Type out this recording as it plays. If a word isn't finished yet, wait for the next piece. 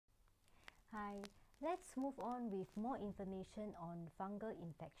Hi, let's move on with more information on fungal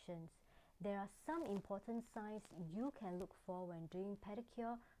infections. There are some important signs you can look for when doing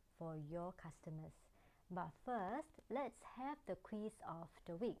pedicure for your customers. But first, let's have the quiz of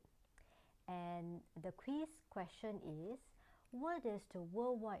the week. And the quiz question is, what is the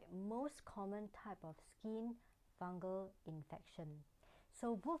worldwide most common type of skin fungal infection?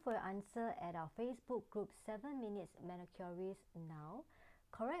 So vote for your answer at our Facebook group 7 Minutes Manicurist now.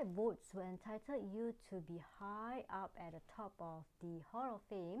 Correct votes will entitle you to be high up at the top of the Hall of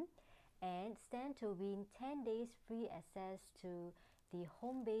Fame and stand to win 10 days free access to the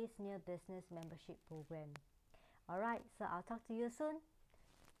Home Base Near Business membership program. Alright, so I'll talk to you soon.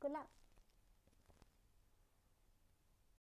 Good luck!